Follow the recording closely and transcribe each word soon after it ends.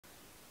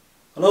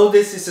Hello,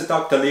 this is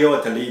Dr. Leo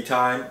at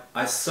LeTime.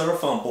 I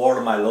serve on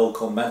board my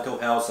local mental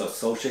health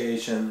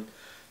association.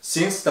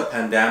 Since the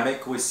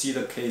pandemic, we see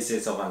the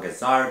cases of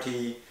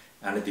anxiety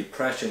and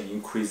depression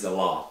increase a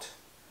lot.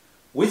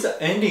 With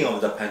the ending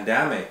of the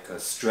pandemic,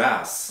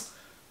 stress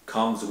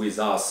comes with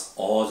us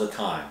all the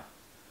time.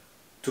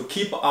 To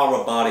keep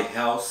our body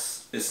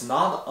health is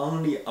not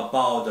only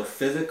about the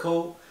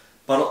physical,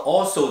 but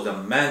also the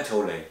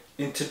mentally.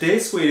 In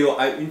today's video,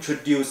 I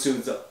introduce you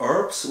the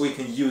herbs we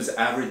can use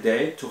every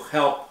day to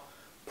help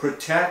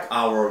protect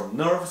our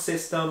nerve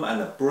system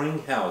and brain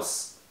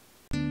health.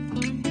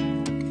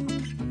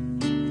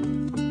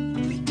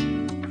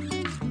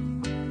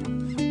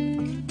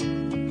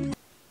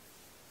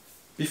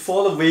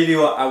 Before the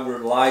video, I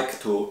would like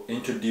to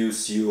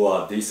introduce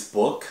you this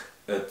book.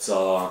 It's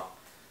called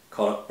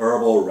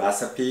Herbal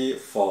Recipe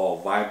for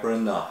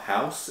Vibrant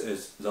Health.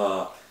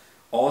 The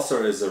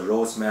author is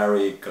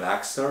Rosemary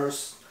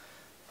Glaxers.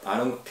 I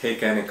don't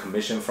take any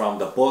commission from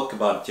the book,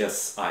 but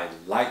just I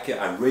like it,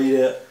 I read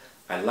it,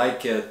 I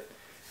like it.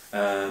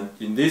 And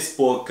in this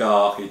book,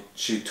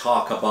 she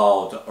talk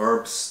about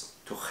herbs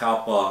to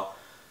help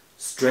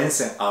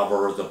strengthen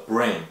the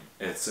brain.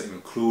 It's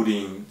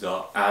including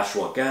the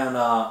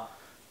ashwagandha,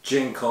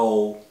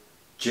 ginkgo,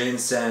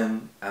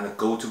 ginseng, and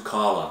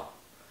gotu-kola.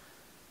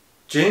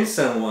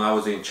 Ginseng, when I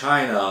was in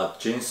China,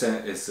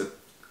 ginseng is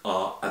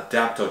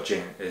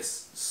adaptogen.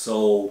 It's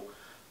so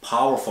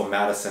powerful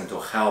medicine to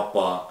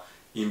help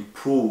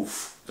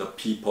improve the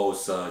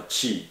people's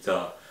qi,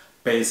 the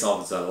base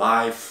of the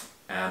life,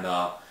 and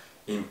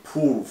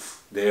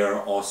improve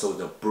their also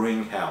the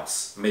brain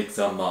health, make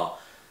them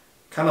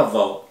kind of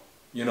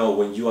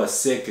when you are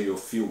sick you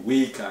feel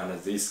weak, and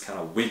this kind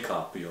of wake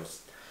up you.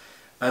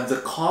 And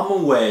the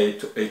common way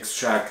to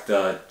extract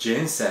the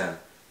ginseng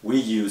we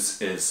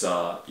use is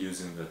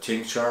using the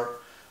tincture.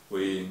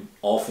 We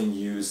often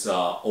use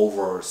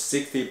over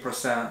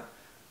 60%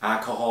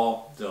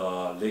 alcohol,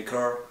 the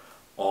liquor,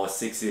 or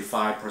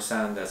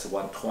 65%, that's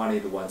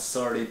 120 to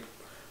 130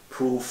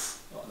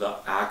 proof the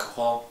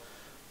alcohol,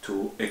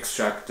 to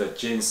extract the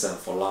ginseng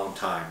for a long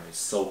time. It's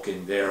soaked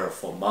in there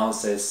for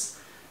months,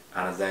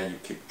 and then you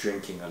keep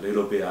drinking a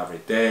little bit every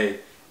day,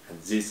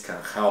 and this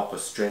can help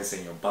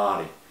strengthen your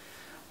body.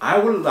 I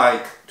would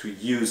like to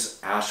use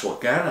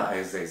ashwagandha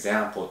as an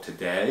example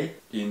today.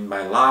 In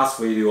my last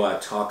video, I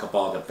talked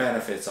about the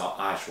benefits of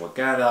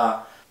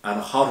ashwagandha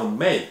and how to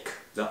make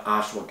the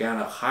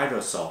ashwagandha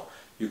hydrosol.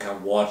 You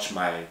can watch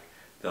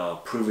the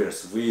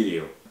previous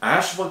video.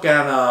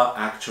 Ashwagandha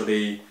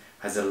actually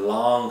has a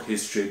long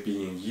history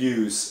being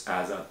used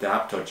as an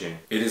adaptogen.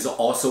 It is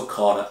also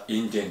called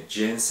Indian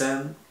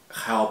ginseng,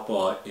 help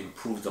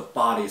improve the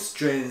body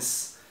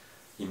strength,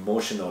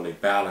 emotionally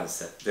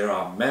balance it. There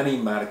are many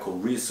medical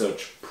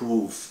research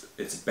prove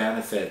its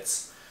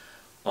benefits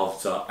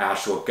of the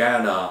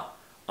ashwagandha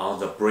on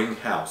the brain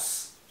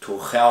health to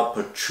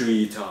help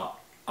treat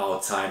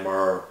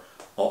Alzheimer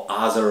or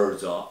other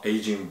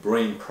aging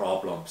brain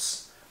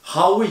problems.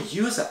 How we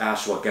use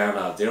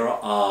ashwagandha, there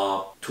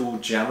are two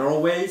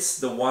general ways.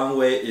 The one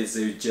way is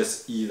you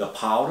just eat the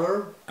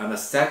powder, and the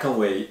second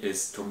way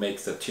is to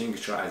make the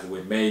tincture as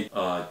we made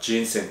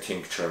ginseng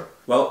tincture.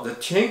 Well, the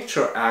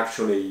tincture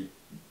actually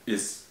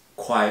is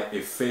quite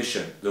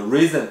efficient. The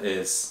reason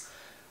is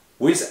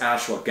with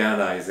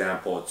ashwagandha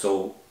example,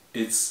 so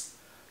its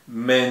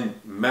main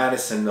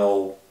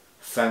medicinal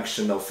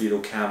functional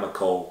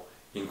phytochemical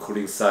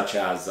including such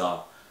as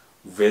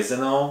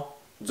resinol.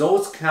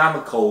 Those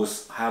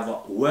chemicals have a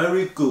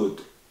very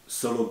good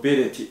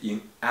solubility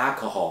in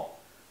alcohol,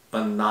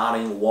 but not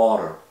in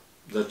water.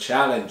 The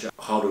challenge is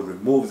how to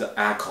remove the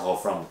alcohol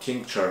from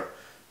tincture,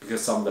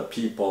 because some of the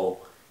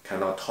people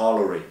cannot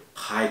tolerate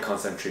high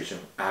concentration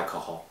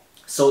alcohol.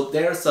 So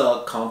there's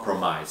a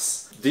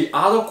compromise. The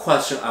other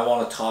question I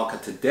want to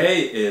talk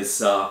today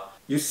is,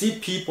 you see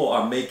people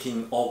are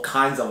making all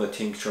kinds of a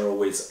tincture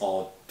with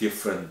all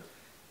different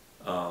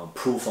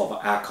proof of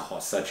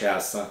alcohol, such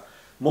as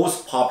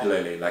most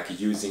popularly like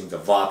using the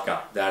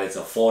vodka, that is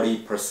a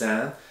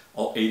 40%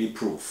 or 80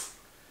 proof,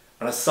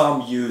 and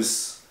some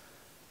use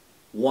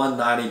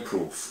 190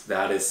 proof,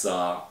 that is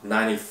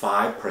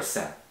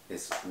 95%.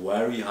 It's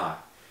very high.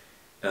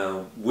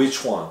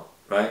 Which one,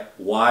 right?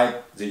 Why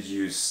they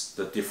use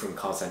the different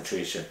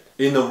concentration?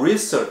 In the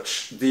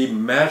research, they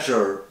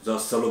measure the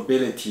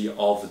solubility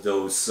of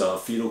those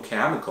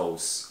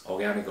phytochemicals,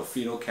 organic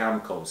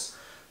phytochemicals,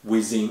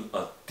 within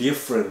a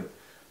different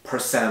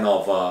percent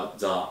of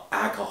the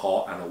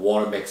alcohol and the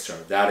water mixture.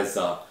 That is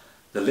the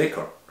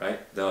liquor,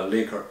 right? The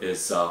liquor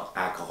is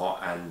alcohol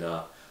and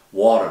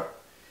water.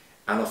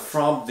 And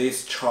from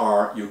this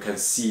chart, you can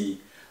see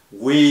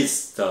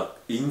with the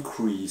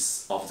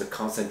increase of the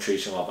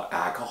concentration of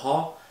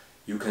alcohol,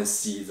 you can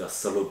see the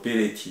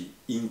solubility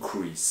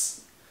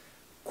increase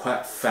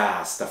quite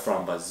fast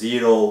from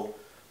 0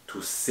 to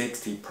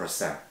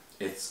 60%.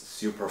 It's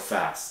super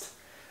fast.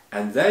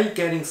 And then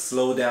getting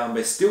slowed down,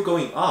 but still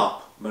going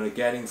up, but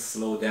getting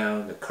slowed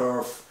down the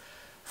curve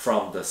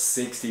from the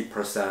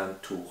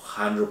 60% to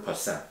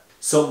 100%.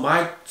 So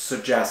my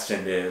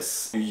suggestion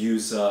is you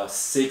use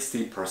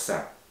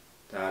 60%.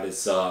 That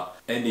is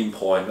ending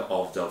point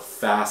of the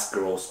fast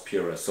growth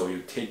period. So you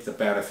take the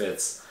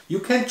benefits. You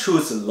can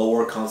choose a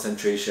lower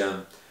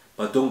concentration,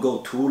 but don't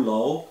go too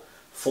low.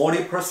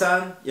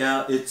 40%,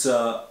 yeah, it's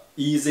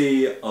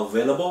easy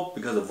available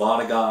because the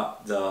vodka,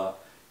 the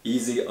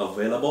easy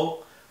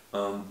available,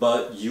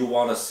 but you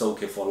want to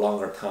soak it for a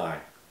longer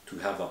time to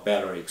have a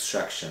better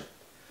extraction.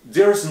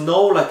 There's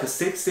no like a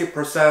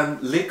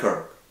 60%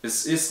 liquor.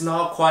 It's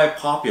not quite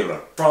popular.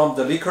 From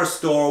the liquor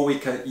store, we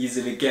can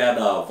easily get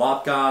a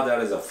vodka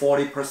that is a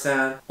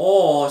 40%,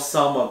 or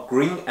some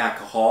green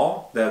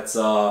alcohol that's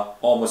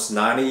almost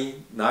 90%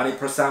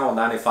 or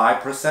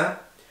 95%.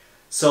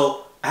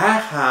 So I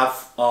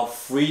have a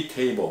free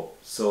table.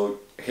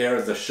 So here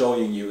is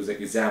showing you the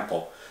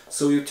example.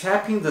 So you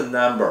tap in the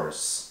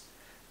numbers,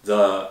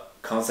 the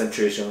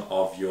concentration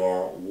of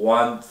your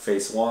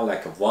phase one,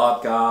 like a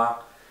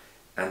vodka,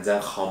 and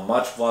then how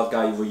much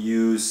vodka you will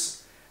use,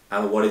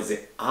 and what is the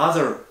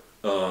other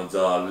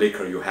the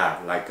liquor you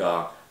have, like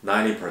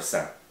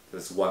 90%.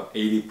 That's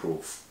 180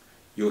 proof.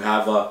 You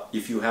have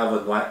if you have a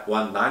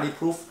 190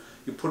 proof,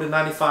 you put a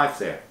 95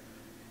 there,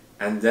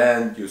 and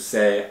then you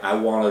say I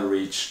want to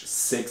reach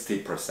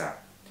 60%.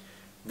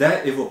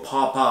 Then it will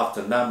pop up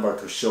the number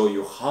to show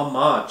you how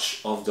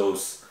much of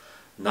those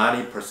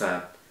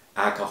 90%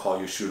 alcohol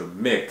you should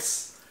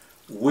mix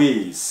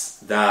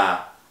with the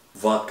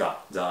vodka,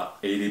 the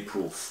 80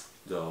 proof,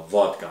 the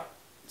vodka.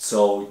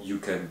 So you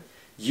can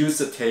use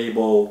the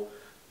table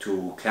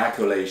to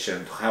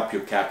help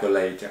you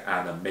calculate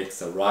and mix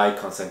the right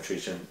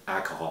concentration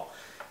alcohol.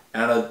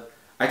 And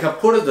I can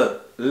put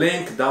the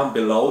link down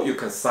below. You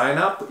can sign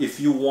up. If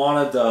you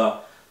wanted the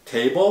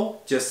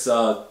table, just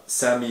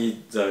send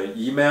me the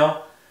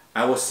email.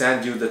 I will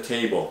send you the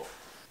table.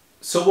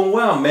 So when we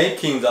are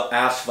making the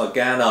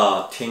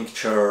ashwagandha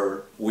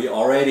tincture, we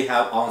already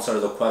have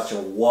answered the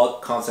question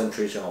what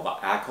concentration of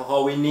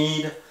alcohol we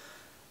need.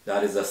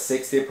 That is a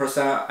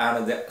 60%.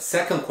 And the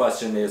second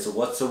question is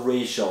what's the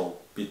ratio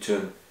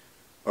between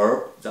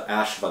herb, the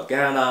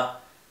ashwagandha,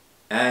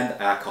 and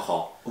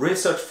alcohol.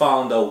 Research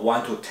found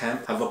 1 to 10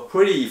 have a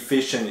pretty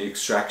efficient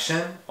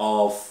extraction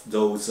of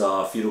those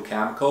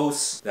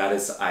phytochemicals. That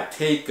is, I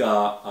take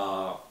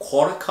a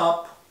quarter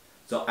cup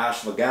the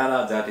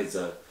ashwagandha, that is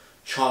a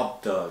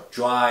chopped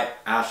dry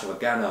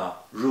ashwagandha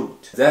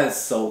root, then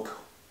soak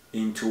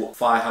into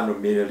 500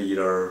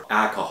 milliliter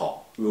alcohol.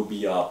 Will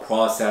be a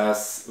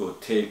process. It will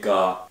take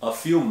a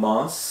few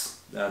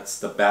months. That's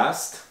the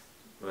best.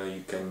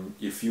 You can,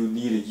 if you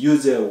need to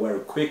use it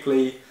very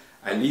quickly,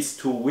 at least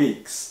 2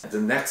 weeks.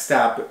 The next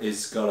step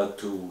is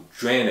to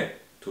drain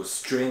it, to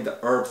strain the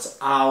herbs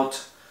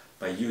out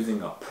by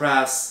using a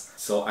press.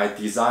 So I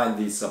designed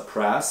this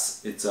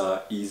press. It's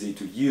easy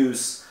to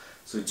use.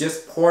 So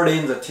just pour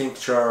in the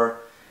tincture,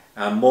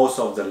 and most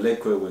of the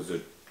liquid will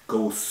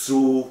go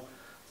through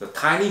the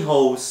tiny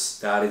holes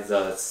that is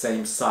the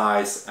same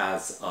size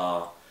as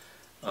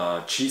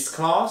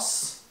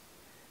cheesecloths,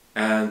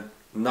 and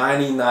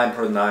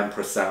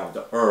 99.9% of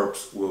the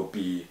herbs will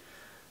be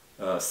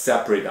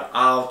separated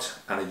out,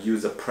 and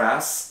use a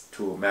press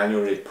to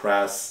manually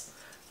press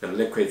the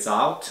liquids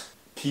out.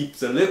 Keep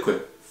the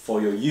liquid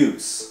for your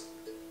use.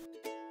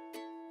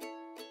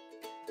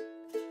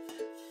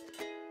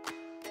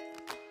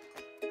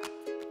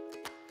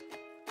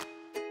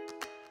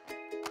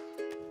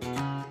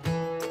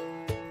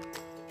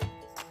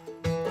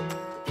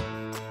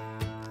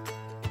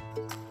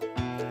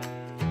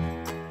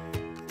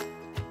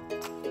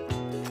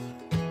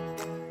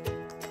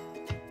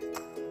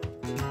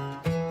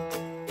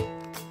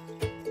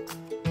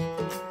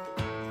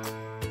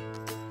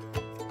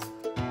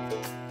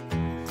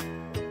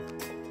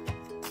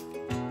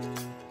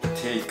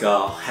 Take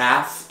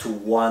half to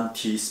 1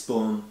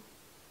 teaspoon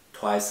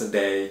twice a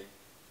day.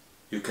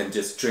 You can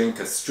just drink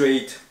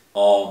straight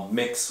or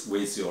mix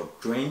with your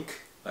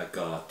drink, like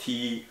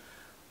tea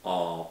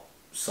or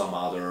some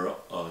other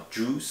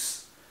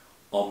juice,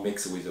 or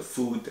mix with the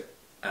food,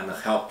 and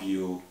help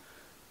you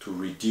to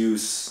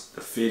reduce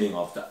the feeling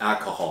of the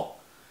alcohol.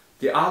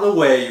 The other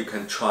way you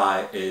can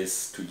try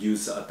is to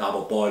use a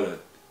double boiler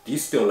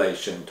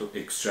distillation to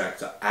extract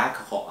the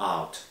alcohol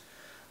out.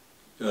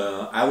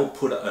 I will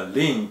put a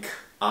link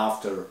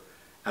after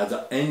at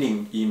the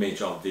ending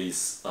image of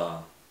this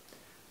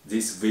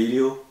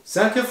video.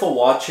 Thank you for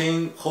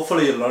watching.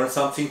 Hopefully you learned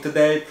something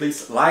today.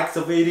 Please like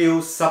the video,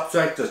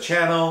 subscribe to the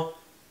channel,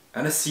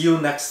 and see you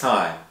next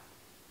time.